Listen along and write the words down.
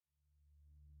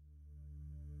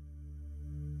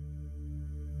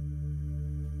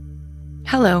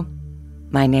Hello,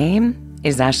 my name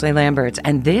is Ashley Lambert,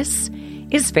 and this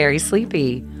is Very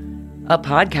Sleepy, a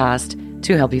podcast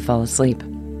to help you fall asleep.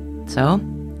 So,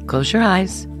 close your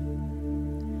eyes,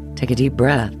 take a deep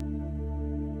breath,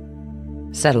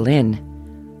 settle in,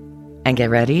 and get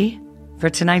ready for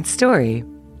tonight's story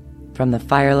from the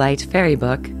Firelight Fairy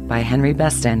Book by Henry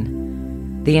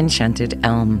Beston, The Enchanted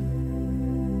Elm.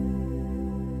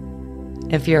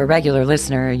 If you're a regular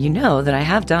listener, you know that I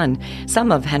have done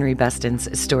some of Henry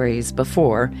Beston's stories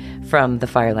before from the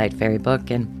Firelight Fairy Book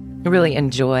and really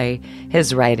enjoy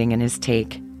his writing and his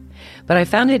take. But I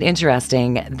found it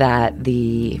interesting that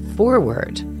the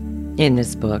foreword in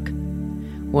this book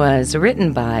was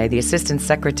written by the Assistant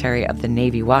Secretary of the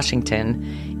Navy,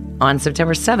 Washington, on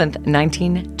September 7th,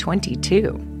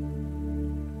 1922.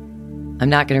 I'm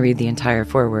not going to read the entire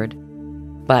foreword,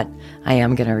 but I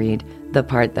am going to read the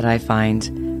part that I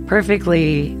find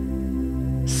perfectly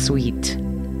sweet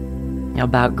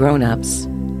about grown-ups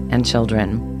and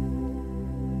children.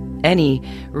 Any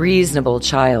reasonable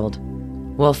child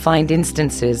will find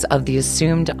instances of the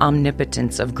assumed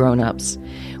omnipotence of grown-ups.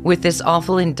 With this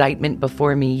awful indictment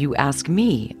before me, you ask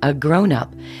me, a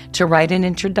grown-up, to write an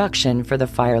introduction for the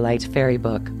Firelight Fairy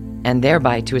Book, and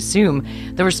thereby to assume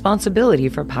the responsibility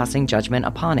for passing judgment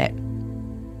upon it.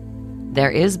 There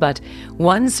is but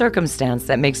one circumstance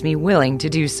that makes me willing to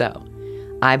do so.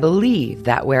 I believe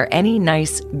that where any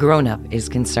nice grown-up is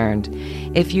concerned,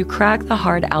 if you crack the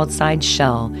hard outside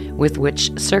shell with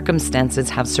which circumstances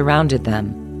have surrounded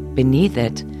them, beneath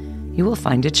it, you will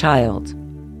find a child.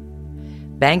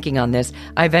 Banking on this,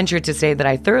 I venture to say that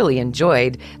I thoroughly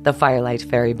enjoyed the Firelight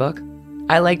Fairy Book.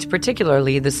 I liked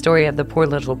particularly the story of the poor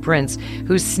little prince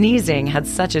whose sneezing had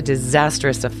such a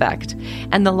disastrous effect,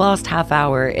 and the lost half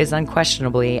hour is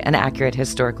unquestionably an accurate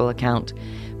historical account,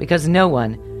 because no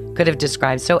one could have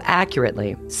described so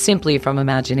accurately, simply from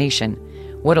imagination,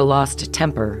 what a lost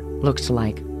temper looked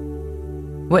like.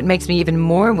 What makes me even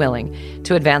more willing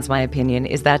to advance my opinion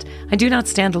is that I do not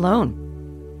stand alone.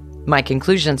 My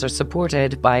conclusions are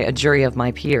supported by a jury of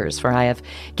my peers, for I have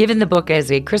given the book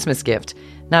as a Christmas gift,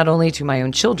 not only to my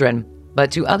own children,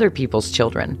 but to other people's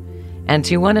children, and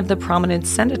to one of the prominent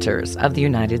senators of the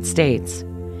United States.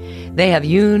 They have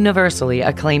universally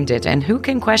acclaimed it, and who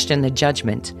can question the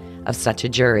judgment of such a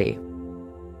jury?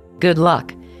 Good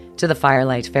luck to the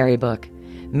Firelight Fairy Book.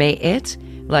 May it,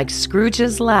 like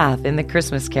Scrooge's laugh in the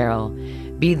Christmas Carol,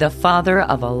 be the father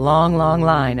of a long, long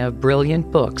line of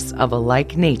brilliant books of a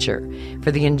like nature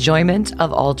for the enjoyment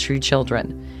of all true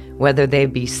children, whether they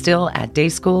be still at day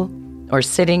school or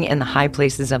sitting in the high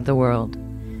places of the world.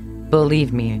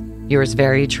 Believe me, yours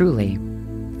very truly,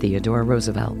 Theodore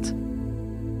Roosevelt.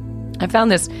 I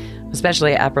found this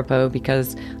especially apropos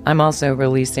because I'm also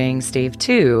releasing Stave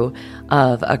 2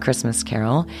 of A Christmas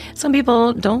Carol. Some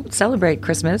people don't celebrate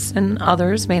Christmas, and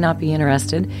others may not be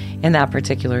interested in that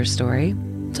particular story.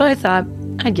 So I thought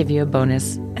I'd give you a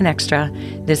bonus, an extra,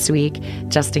 this week,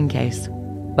 just in case.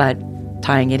 But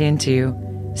tying it into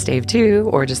Stave 2,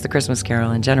 or just the Christmas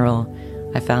Carol in general,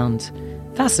 I found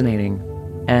fascinating.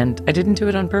 And I didn't do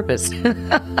it on purpose.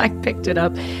 I picked it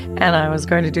up, and I was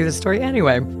going to do the story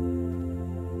anyway.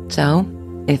 So,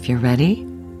 if you're ready,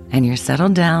 and you're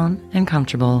settled down and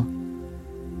comfortable,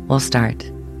 we'll start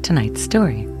tonight's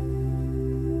story.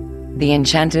 The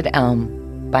Enchanted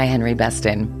Elm by Henry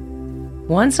Beston.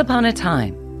 Once upon a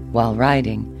time, while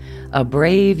riding, a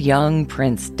brave young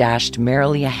prince dashed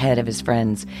merrily ahead of his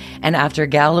friends, and after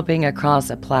galloping across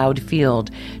a plowed field,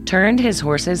 turned his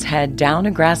horse's head down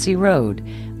a grassy road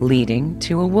leading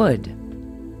to a wood.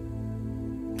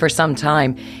 For some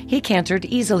time, he cantered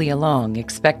easily along,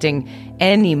 expecting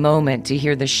any moment to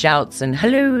hear the shouts and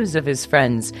halloos of his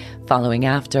friends following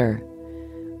after.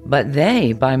 But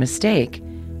they, by mistake,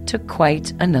 took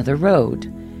quite another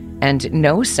road, and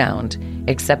no sound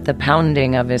except the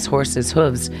pounding of his horse's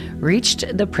hooves reached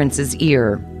the prince's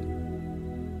ear.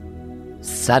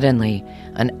 Suddenly,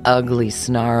 an ugly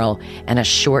snarl and a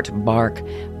short bark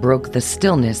broke the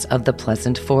stillness of the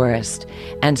pleasant forest,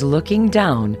 and looking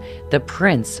down, the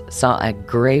prince saw a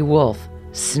gray wolf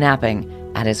snapping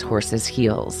at his horse's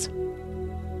heels.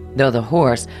 Though the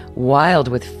horse, wild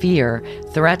with fear,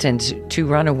 threatened to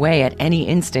run away at any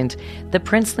instant, the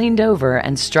prince leaned over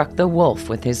and struck the wolf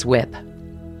with his whip.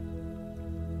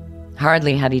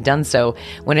 Hardly had he done so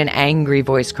when an angry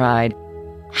voice cried,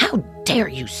 "How dare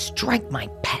you strike my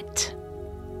pet?"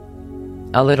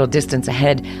 A little distance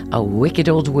ahead, a wicked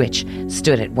old witch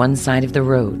stood at one side of the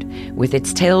road. With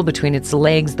its tail between its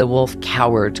legs, the wolf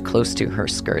cowered close to her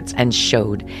skirts and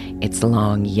showed its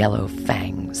long yellow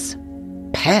fangs.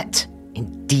 "Pet,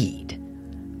 indeed,"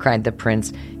 cried the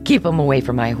prince. "Keep him away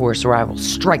from my horse, or I will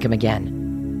strike him again."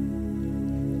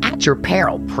 at your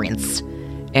peril, prince,"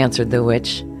 answered the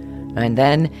witch. And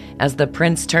then, as the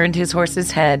prince turned his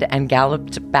horse's head and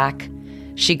galloped back,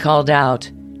 she called out,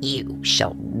 "You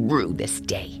shall rue this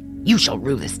day. You shall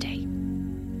rue this day."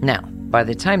 Now, by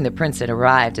the time the prince had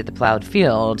arrived at the plowed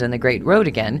field and the great road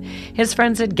again, his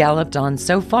friends had galloped on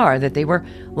so far that they were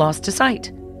lost to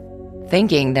sight.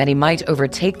 Thinking that he might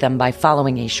overtake them by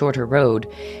following a shorter road,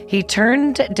 he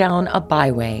turned down a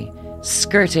byway,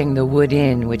 skirting the wood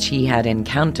in which he had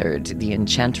encountered the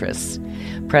enchantress.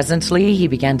 Presently, he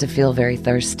began to feel very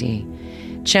thirsty.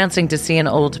 Chancing to see an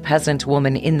old peasant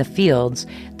woman in the fields,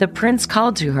 the prince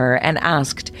called to her and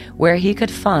asked where he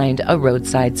could find a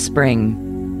roadside spring.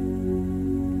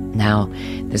 Now,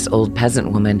 this old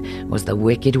peasant woman was the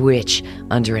wicked witch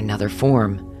under another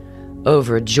form.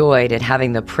 Overjoyed at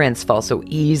having the prince fall so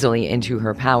easily into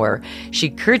her power, she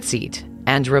curtsied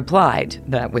and replied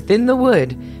that within the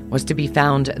wood was to be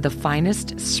found the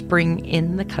finest spring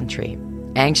in the country.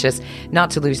 Anxious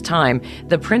not to lose time,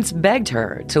 the prince begged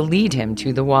her to lead him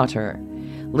to the water.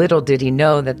 Little did he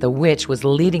know that the witch was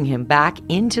leading him back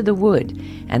into the wood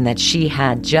and that she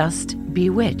had just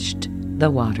bewitched the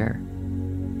water.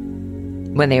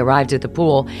 When they arrived at the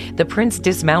pool, the prince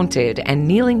dismounted and,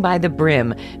 kneeling by the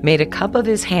brim, made a cup of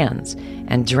his hands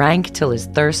and drank till his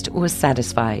thirst was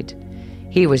satisfied.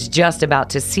 He was just about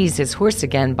to seize his horse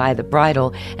again by the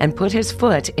bridle and put his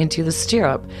foot into the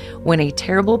stirrup when a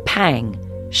terrible pang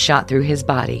shot through his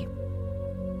body.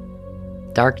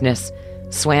 Darkness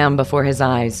swam before his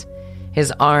eyes.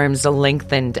 His arms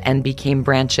lengthened and became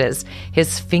branches,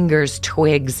 his fingers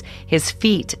twigs, his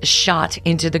feet shot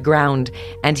into the ground,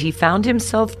 and he found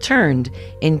himself turned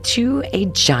into a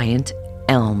giant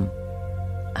elm.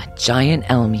 A giant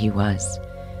elm he was.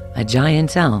 A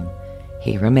giant elm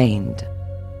he remained.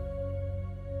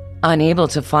 Unable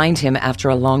to find him after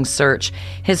a long search,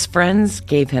 his friends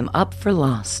gave him up for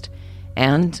lost,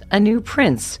 and a new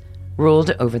prince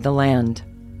ruled over the land.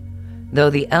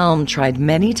 Though the elm tried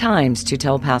many times to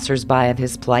tell passers-by of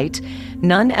his plight,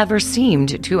 none ever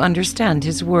seemed to understand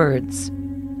his words.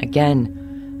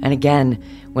 Again and again,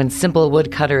 when simple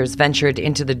woodcutters ventured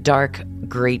into the dark,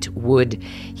 great wood,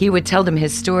 he would tell them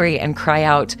his story and cry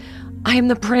out, "I am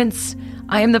the prince!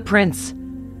 I am the prince!"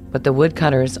 But the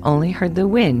woodcutters only heard the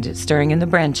wind stirring in the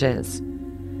branches.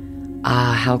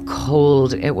 Ah, how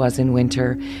cold it was in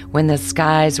winter, when the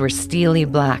skies were steely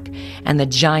black and the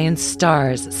giant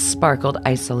stars sparkled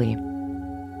icily.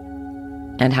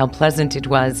 And how pleasant it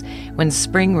was when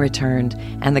spring returned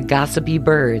and the gossipy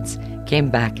birds came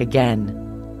back again.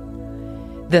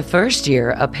 The first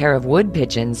year, a pair of wood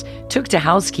pigeons took to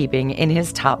housekeeping in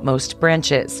his topmost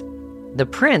branches. The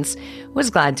prince was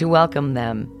glad to welcome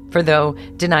them, for though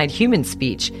denied human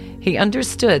speech, he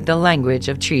understood the language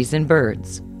of trees and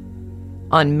birds.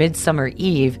 On Midsummer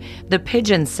Eve, the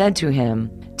pigeon said to him,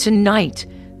 "Tonight,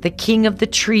 the king of the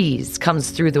trees comes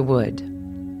through the wood.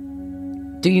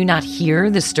 Do you not hear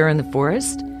the stir in the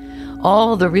forest?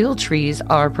 All the real trees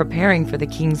are preparing for the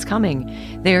king's coming.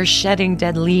 They are shedding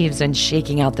dead leaves and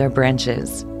shaking out their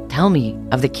branches. Tell me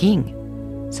of the king,"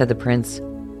 said the prince.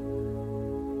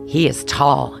 "He is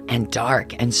tall and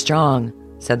dark and strong,"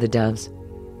 said the doves.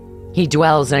 "He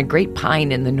dwells in a great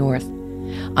pine in the north.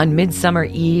 On Midsummer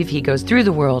Eve, he goes through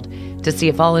the world to see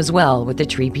if all is well with the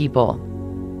tree people."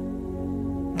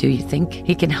 "Do you think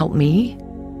he can help me?"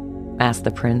 asked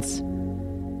the prince.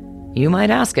 "You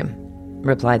might ask him,"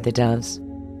 replied the doves.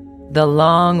 The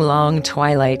long, long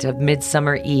twilight of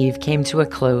Midsummer Eve came to a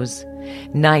close.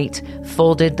 Night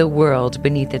folded the world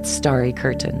beneath its starry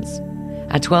curtains.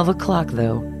 At 12 o'clock,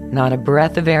 though, not a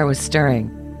breath of air was stirring.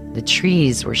 The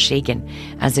trees were shaken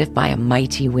as if by a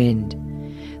mighty wind,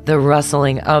 the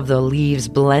rustling of the leaves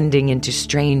blending into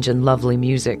strange and lovely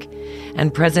music,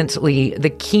 and presently the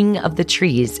king of the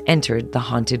trees entered the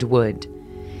haunted wood.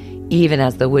 Even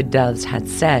as the wood doves had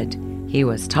said, he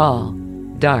was tall,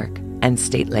 dark, and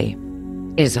stately.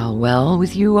 "Is all well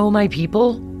with you, O my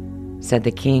people?" said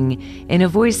the king, in a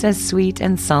voice as sweet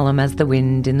and solemn as the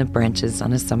wind in the branches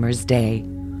on a summer's day.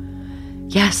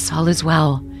 "Yes, all is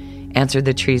well," answered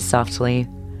the trees softly,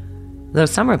 though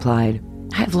some replied,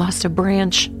 "I have lost a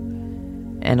branch."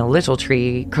 And a little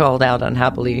tree called out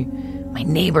unhappily, "My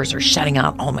neighbors are shutting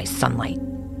out all my sunlight."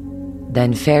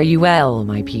 "Then fare you well,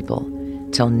 my people,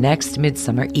 till next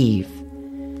Midsummer Eve,"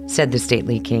 said the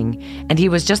stately king, and he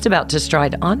was just about to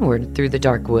stride onward through the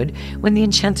dark wood when the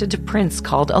enchanted prince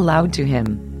called aloud to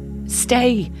him.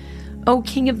 "Stay, O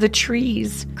king of the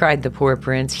trees," cried the poor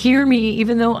prince. "Hear me,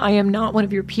 even though I am not one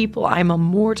of your people. I am a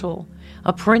mortal,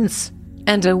 a prince,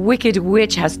 and a wicked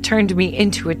witch has turned me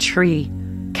into a tree.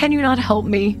 Can you not help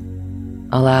me?"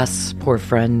 "Alas, poor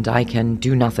friend, I can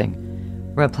do nothing,"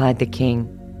 replied the king.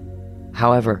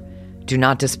 "However, do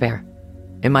not despair.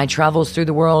 In my travels through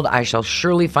the world, I shall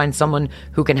surely find someone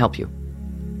who can help you.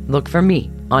 Look for me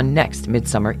on next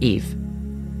Midsummer Eve."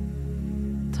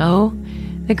 So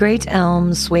the great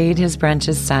elm swayed his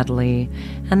branches sadly,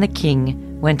 and the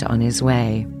king went on his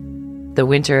way. The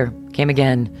winter came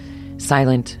again,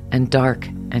 silent and dark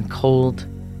and cold.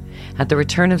 At the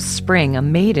return of spring, a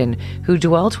maiden who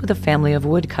dwelt with a family of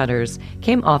woodcutters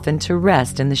came often to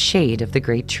rest in the shade of the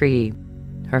great tree.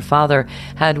 Her father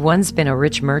had once been a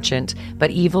rich merchant,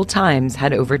 but evil times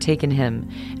had overtaken him,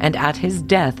 and at his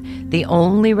death, the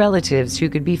only relatives who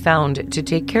could be found to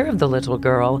take care of the little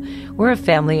girl were a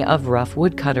family of rough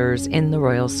woodcutters in the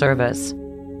royal service.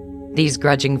 These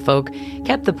grudging folk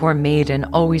kept the poor maiden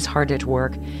always hard at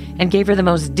work and gave her the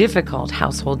most difficult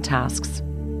household tasks.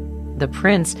 The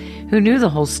prince, who knew the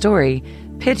whole story,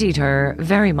 pitied her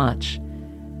very much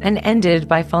and ended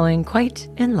by falling quite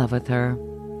in love with her.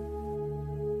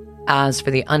 As for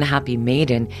the unhappy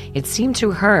maiden, it seemed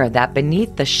to her that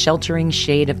beneath the sheltering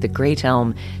shade of the great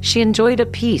elm, she enjoyed a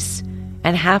peace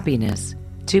and happiness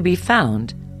to be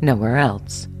found nowhere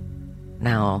else.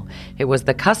 Now, it was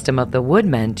the custom of the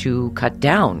woodmen to cut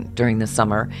down during the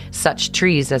summer such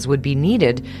trees as would be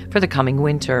needed for the coming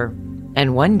winter.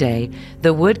 And one day,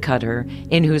 the woodcutter,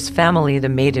 in whose family the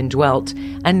maiden dwelt,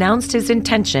 announced his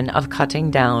intention of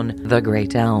cutting down the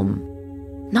great elm.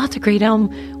 "Not the great elm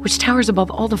which towers above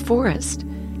all the forest,"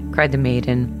 cried the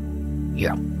maiden.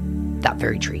 "Yeah, that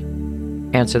very tree,"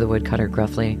 answered the woodcutter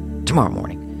gruffly. "Tomorrow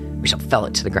morning, we shall fell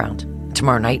it to the ground.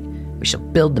 Tomorrow night, we shall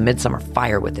build the midsummer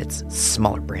fire with its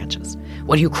smaller branches.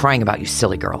 What are you crying about, you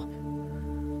silly girl?"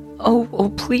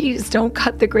 Oh, please don't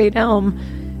cut the great elm,"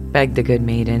 begged the good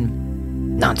maiden.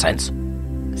 "Nonsense,"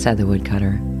 said the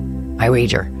woodcutter. "I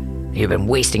wager you've been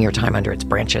wasting your time under its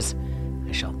branches.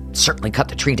 I shall certainly cut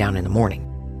the tree down in the morning."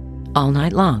 All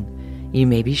night long, you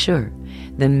may be sure,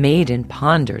 the maiden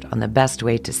pondered on the best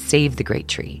way to save the great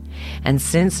tree, and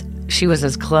since she was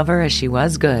as clever as she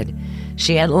was good,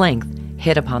 she at length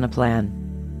hit upon a plan.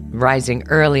 Rising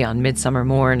early on midsummer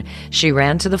morn, she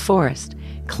ran to the forest,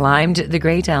 climbed the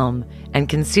great elm, and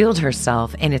concealed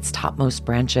herself in its topmost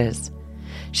branches.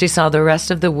 She saw the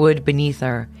rest of the wood beneath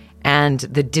her and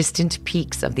the distant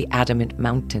peaks of the adamant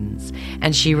mountains,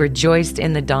 and she rejoiced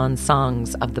in the dawn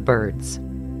songs of the birds.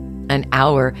 An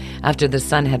hour after the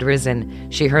sun had risen,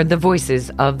 she heard the voices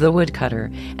of the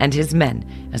woodcutter and his men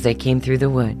as they came through the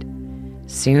wood.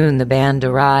 Soon the band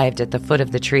arrived at the foot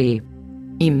of the tree.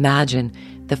 Imagine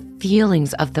the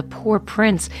feelings of the poor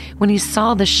prince when he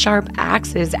saw the sharp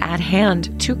axes at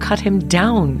hand to cut him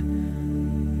down.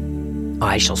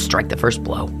 "I shall strike the first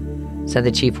blow," said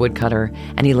the chief woodcutter,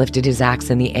 and he lifted his axe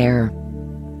in the air.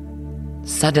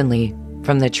 Suddenly,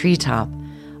 from the treetop,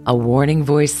 a warning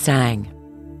voice sang,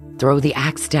 "Throw the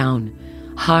axe down.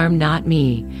 Harm not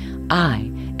me.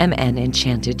 I am an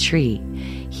enchanted tree.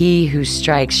 He who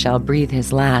strikes shall breathe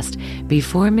his last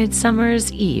before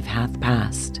Midsummer's Eve hath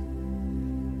passed."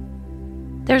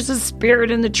 "There's a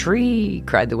spirit in the tree,"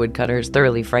 cried the woodcutters,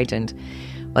 thoroughly frightened.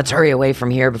 "Let's hurry away from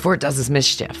here before it does its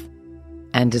mischief."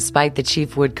 And despite the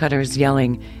chief woodcutters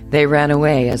yelling, they ran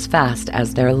away as fast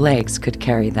as their legs could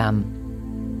carry them.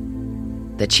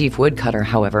 The chief woodcutter,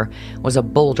 however, was a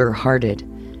bolder-hearted,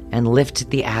 and lifted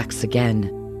the axe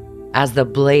again. As the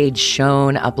blade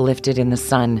shone uplifted in the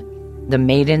sun, the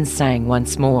maiden sang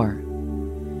once more,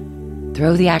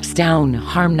 "Throw the axe down,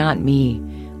 harm not me.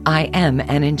 I am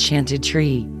an enchanted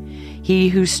tree. He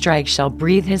who strikes shall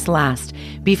breathe his last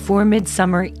before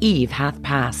Midsummer Eve hath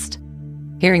passed."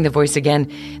 Hearing the voice again,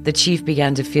 the chief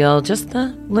began to feel just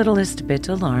the littlest bit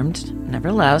alarmed.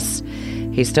 Nevertheless,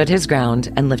 he stood his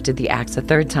ground and lifted the axe a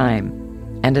third time,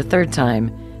 and a third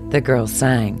time the girl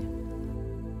sang.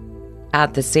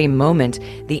 At the same moment,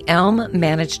 the elm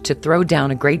managed to throw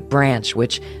down a great branch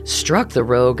which struck the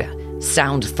rogue a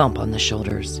sound thump on the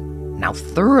shoulders. Now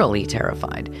thoroughly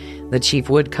terrified, the chief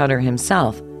woodcutter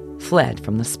himself fled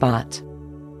from the spot.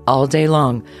 All day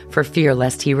long, for fear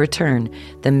lest he return,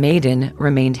 the maiden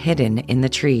remained hidden in the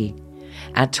tree.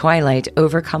 At twilight,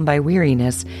 overcome by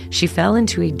weariness, she fell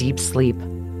into a deep sleep.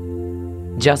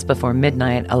 Just before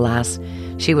midnight, alas,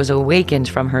 she was awakened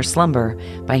from her slumber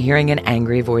by hearing an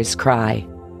angry voice cry,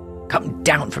 "Come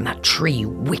down from that tree,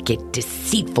 wicked,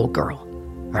 deceitful girl,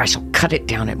 or I shall cut it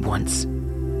down at once."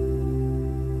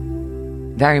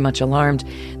 Very much alarmed,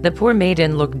 the poor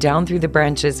maiden looked down through the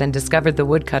branches and discovered the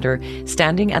woodcutter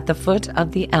standing at the foot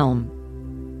of the elm.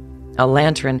 A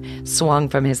lantern swung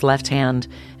from his left hand,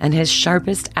 and his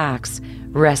sharpest axe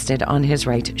rested on his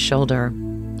right shoulder.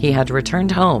 He had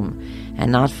returned home,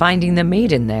 and not finding the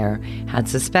maiden there, had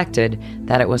suspected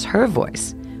that it was her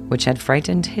voice which had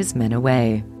frightened his men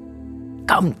away.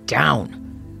 "Come down,"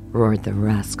 roared the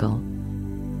rascal.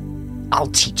 "I'll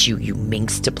teach you, you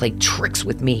minx, to play tricks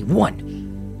with me.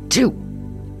 1, 2,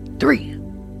 3.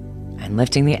 And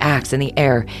lifting the axe in the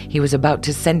air, he was about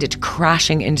to send it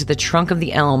crashing into the trunk of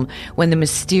the elm when the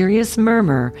mysterious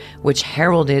murmur, which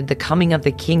heralded the coming of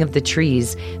the king of the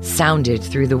trees, sounded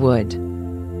through the wood.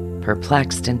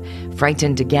 Perplexed and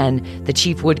frightened again, the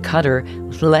chief woodcutter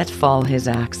let fall his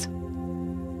axe.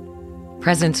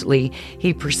 Presently,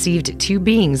 he perceived 2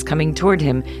 beings coming toward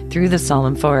him through the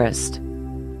solemn forest.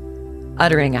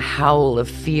 Uttering a howl of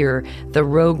fear, the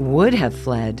rogue would have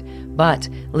fled, but,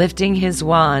 lifting his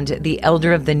wand, the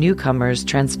elder of the newcomers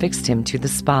transfixed him to the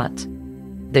spot.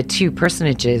 The 2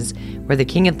 personages were the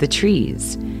king of the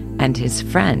trees and his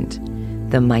friend,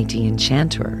 the mighty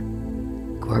enchanter,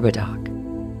 Gorbodoc.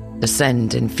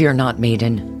 "Descend and fear not,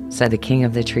 maiden," said the king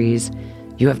of the trees.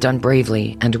 "You have done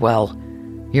bravely and well.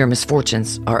 Your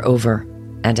misfortunes are over,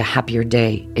 and a happier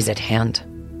day is at hand."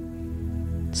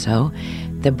 So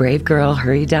the brave girl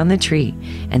hurried down the tree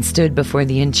and stood before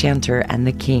the enchanter and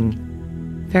the king.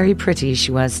 Very pretty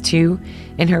she was, too,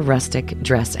 in her rustic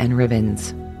dress and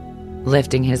ribbons.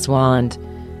 Lifting his wand,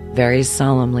 very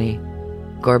solemnly,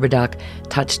 Gorbodoc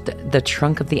touched the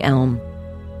trunk of the elm.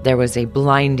 There was a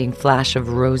blinding flash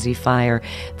of rosy fire.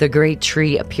 The great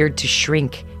tree appeared to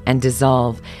shrink and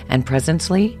dissolve, and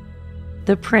presently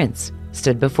the prince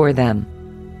stood before them.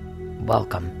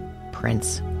 "Welcome,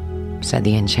 Prince," said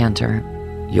the enchanter.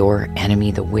 "Your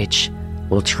enemy, the witch,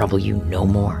 will trouble you no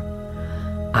more.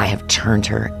 I have turned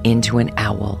her into an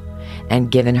owl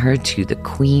and given her to the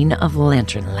Queen of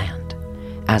Lanternland.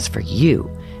 As for you,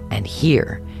 and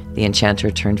here," the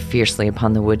enchanter turned fiercely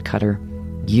upon the woodcutter,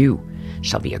 "you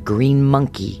shall be a green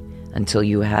monkey until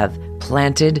you have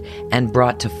planted and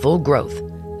brought to full growth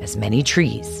as many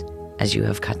trees as you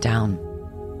have cut down."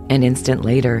 An instant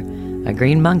later, a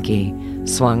green monkey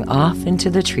swung off into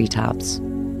the treetops.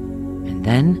 And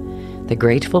then the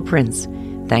grateful prince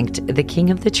thanked the king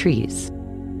of the trees,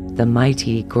 the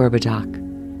mighty Gorbodoc,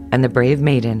 and the brave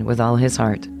maiden with all his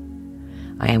heart.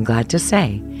 I am glad to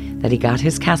say that he got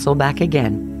his castle back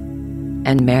again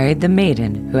and married the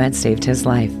maiden who had saved his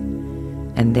life.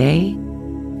 And they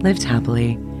lived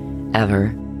happily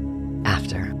ever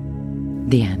after.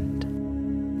 The end.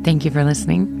 Thank you for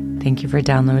listening. Thank you for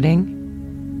downloading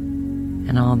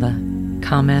and all the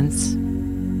comments.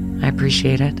 I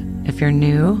appreciate it. If you're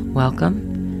new, welcome.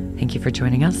 Thank you for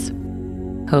joining us.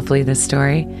 Hopefully this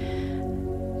story,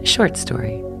 short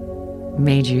story,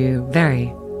 made you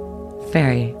very,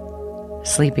 very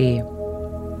sleepy.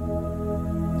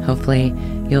 Hopefully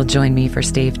you'll join me for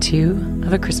stave 2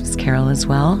 of A Christmas Carol as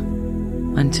well.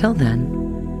 Until then,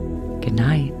 good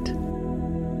night.